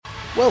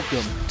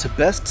Welcome to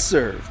Best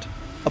Served,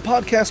 a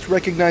podcast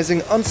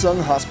recognizing unsung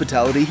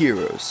hospitality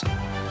heroes.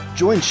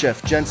 Join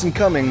Chef Jensen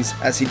Cummings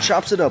as he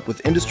chops it up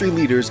with industry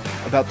leaders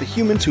about the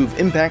humans who've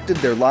impacted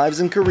their lives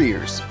and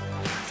careers.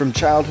 From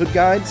childhood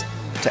guides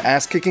to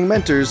ass-kicking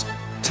mentors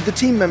to the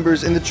team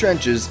members in the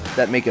trenches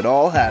that make it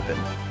all happen.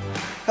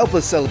 Help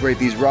us celebrate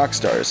these rock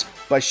stars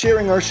by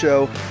sharing our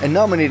show and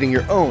nominating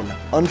your own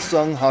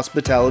unsung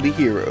hospitality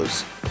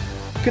heroes.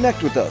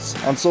 Connect with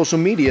us on social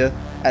media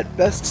at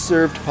Best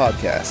Served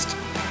Podcast.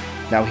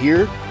 Now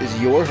here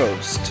is your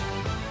host.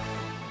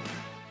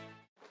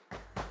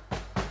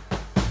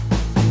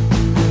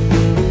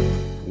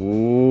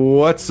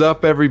 What's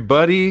up,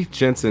 everybody?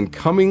 Jensen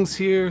Cummings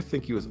here.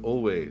 Thank you as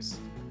always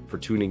for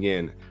tuning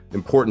in.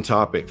 Important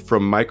topic,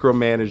 from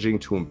micromanaging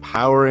to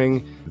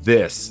empowering.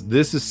 This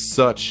is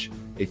such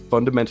a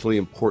fundamentally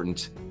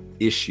important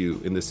issue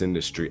in this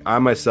industry. I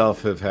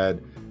myself have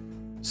had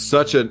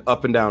such an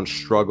up and down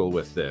struggle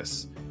with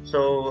this.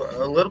 So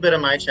a little bit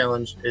of my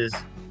challenge is,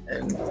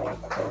 and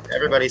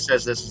everybody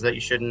says this, is that you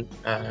shouldn't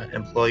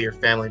employ your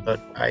family, but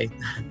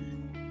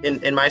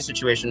in my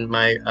situation,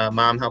 my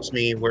mom helps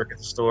me work at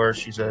the store.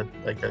 She's a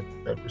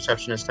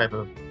receptionist type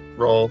of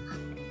role.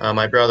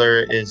 My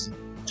brother is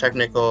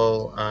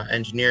technical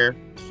engineer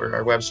for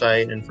our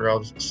website and for all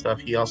this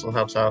stuff. He also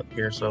helps out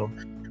here. So,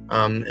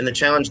 and the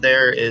challenge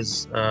there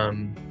is,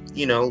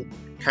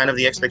 kind of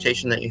the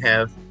expectation that you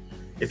have.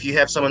 If you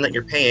have someone that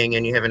you're paying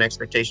and you have an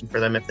expectation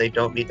for them, if they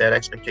don't meet that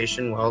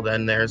expectation, well,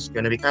 then there's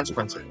going to be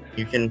consequences.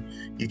 You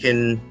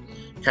can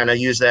kind of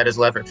use that as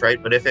leverage,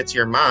 right? But if it's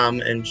your mom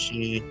and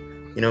she,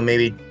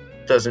 maybe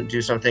doesn't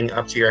do something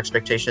up to your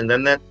expectation,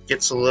 then that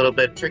gets a little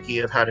bit tricky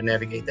of how to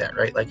navigate that,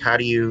 right? Like, how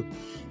do you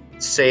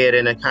say it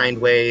in a kind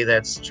way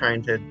that's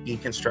trying to be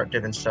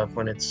constructive and stuff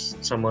when it's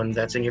someone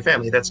that's in your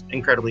family? That's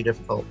incredibly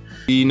difficult.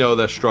 You know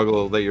the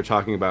struggle that you're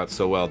talking about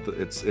so well.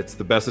 It's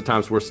the best of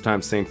times, worst of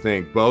times, same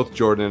thing. Both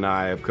Jordan and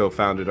I have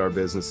co-founded our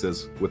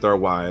businesses with our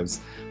wives.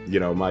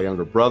 My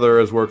younger brother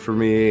has worked for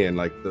me, and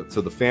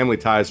so the family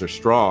ties are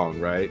strong,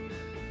 right?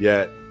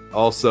 Yet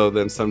also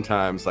then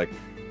sometimes,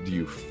 do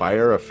you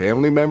fire a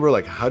family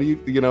member? How do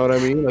you know what I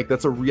mean?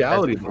 That's a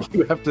reality that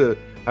you have to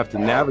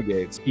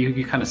navigate.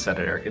 You kind of said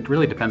it, Eric. It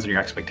really depends on your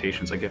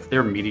expectations. If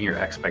they're meeting your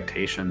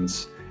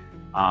expectations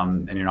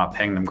and you're not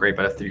paying them, great.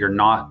 But if they're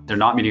not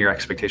meeting your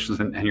expectations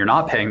and you're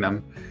not paying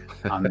them,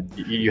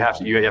 you have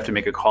to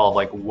make a call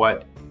of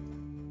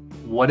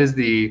what is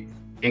the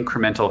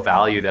incremental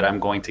value that I'm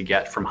going to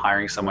get from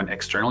hiring someone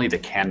externally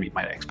that can meet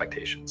my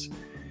expectations.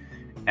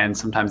 And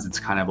sometimes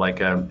it's kind of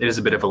it is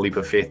a bit of a leap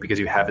of faith because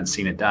you haven't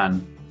seen it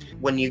done.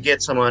 When you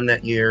get someone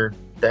that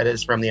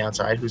is from the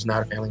outside, who's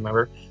not a family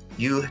member,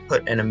 you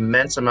put an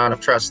immense amount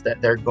of trust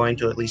that they're going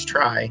to at least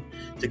try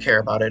to care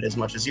about it as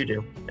much as you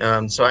do.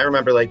 So I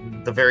remember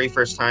the very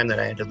first time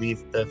that I had to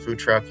leave the food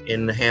truck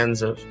in the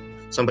hands of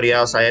somebody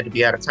else. I had to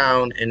be out of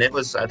town, and it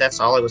was that's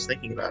all I was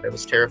thinking about. It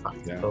was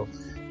terrifying. Yeah.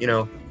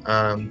 So,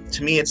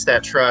 to me, it's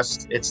that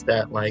trust. It's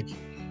that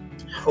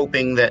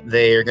hoping that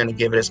they are going to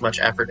give it as much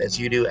effort as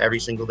you do every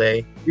single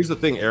day. Here's the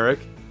thing, Eric.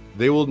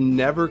 They will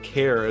never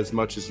care as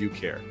much as you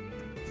care.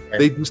 Right.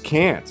 They just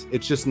can't.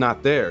 It's just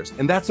not theirs.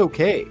 And that's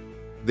okay.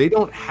 They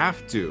don't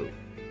have to.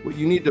 What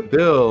you need to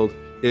build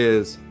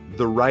is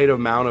the right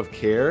amount of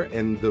care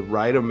and the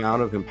right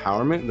amount of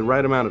empowerment and the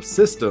right amount of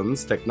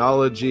systems,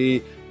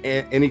 technology,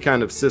 any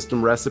kind of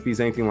system recipes,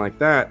 anything like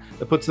that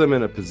puts them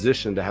in a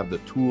position to have the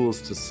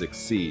tools to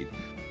succeed.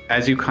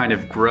 As you kind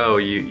of grow,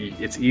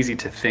 it's easy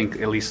to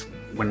think, at least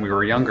when we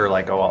were younger,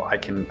 I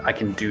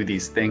can do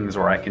these things,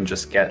 or I can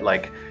just get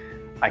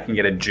I can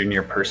get a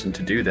junior person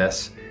to do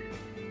this.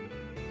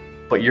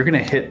 But they're gonna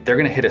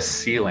hit a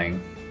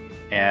ceiling,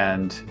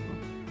 and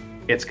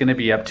it's gonna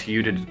be up to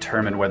you to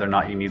determine whether or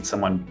not you need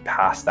someone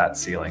past that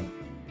ceiling,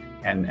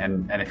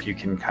 and if you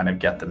can kind of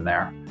get them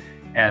there.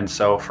 And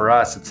so for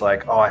us, it's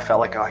I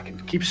felt I can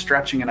keep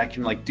stretching and I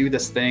can do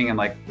this thing, and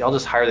I'll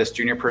just hire this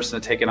junior person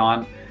to take it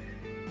on.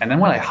 And then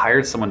when I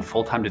hired someone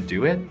full-time to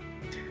do it,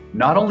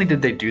 not only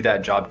did they do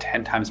that job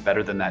 10 times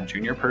better than that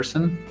junior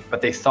person,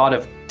 but they thought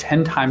of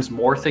 10 times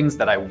more things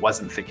that I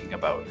wasn't thinking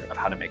about of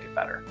how to make it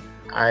better.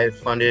 I've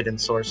funded and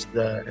sourced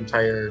the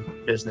entire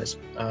business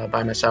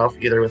by myself,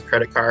 either with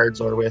credit cards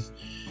or with,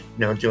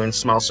 doing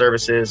small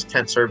services,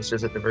 tent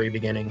services at the very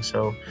beginning.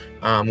 So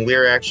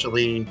we're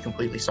actually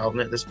completely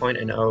solvent at this point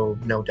and owe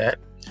no debt.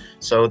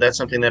 So that's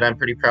something that I'm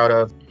pretty proud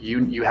of.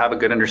 You have a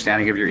good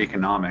understanding of your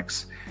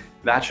economics.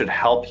 That should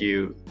help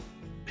you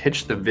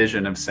pitch the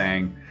vision of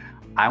saying,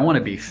 I want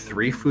to be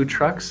 3 food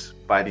trucks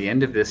by the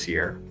end of this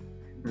year.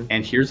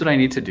 And here's what I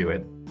need to do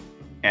it.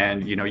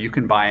 And you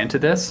can buy into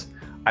this.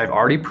 I've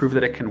already proved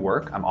that it can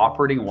work. I'm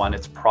operating one,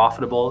 it's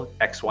profitable,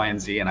 X, Y, and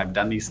Z, and I've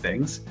done these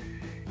things.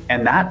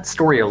 And that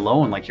story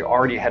alone, you're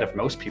already ahead of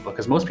most people,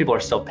 because most people are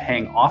still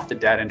paying off the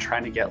debt and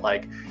trying to get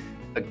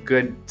a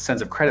good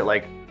sense of credit.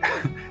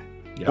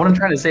 Yep. What I'm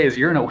trying to say is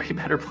you're in a way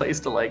better place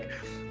to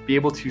be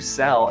able to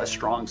sell a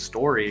strong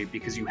story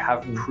because you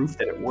have proof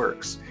that it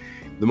works.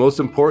 The most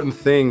important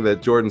thing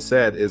that Jordan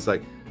said is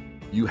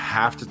you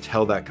have to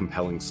tell that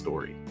compelling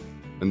story.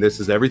 And this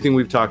is everything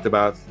we've talked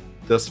about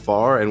thus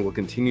far and will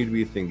continue to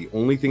be a thing. The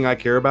only thing I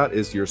care about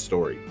is your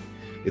story.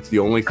 It's the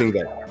only thing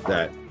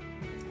that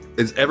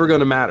is ever going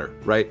to matter,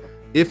 right?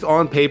 If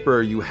on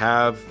paper you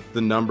have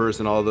the numbers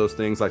and all of those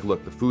things, like,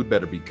 look, the food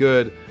better be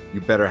good, you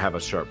better have a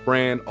sharp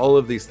brand, all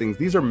of these things,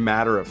 these are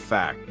matter of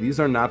fact. These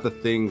are not the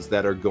things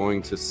that are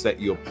going to set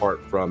you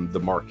apart from the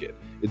market.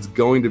 It's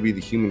going to be the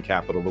human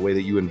capital, the way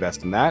that you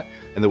invest in that,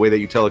 and the way that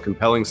you tell a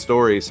compelling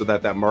story so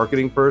that that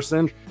marketing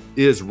person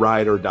is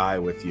ride or die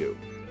with you.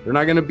 They're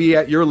not going to be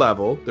at your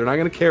level. They're not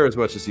going to care as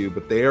much as you,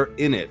 but they are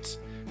in it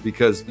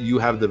because you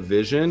have the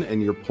vision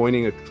and you're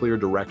pointing a clear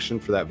direction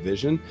for that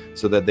vision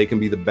so that they can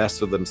be the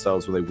best of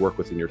themselves when they work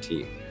within your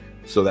team.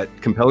 So that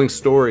compelling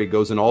story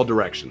goes in all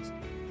directions.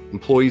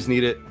 Employees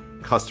need it,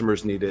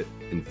 customers need it,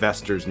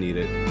 investors need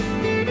it.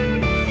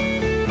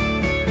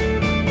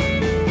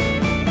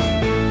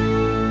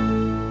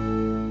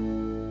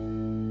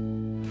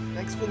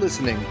 Thanks for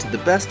listening to the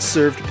Best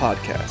Served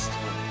podcast.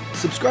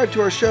 Subscribe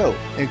to our show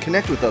and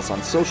connect with us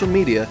on social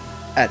media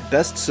at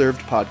Best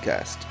Served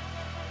Podcast.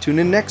 Tune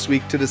in next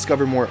week to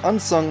discover more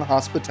unsung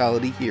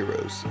hospitality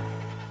heroes.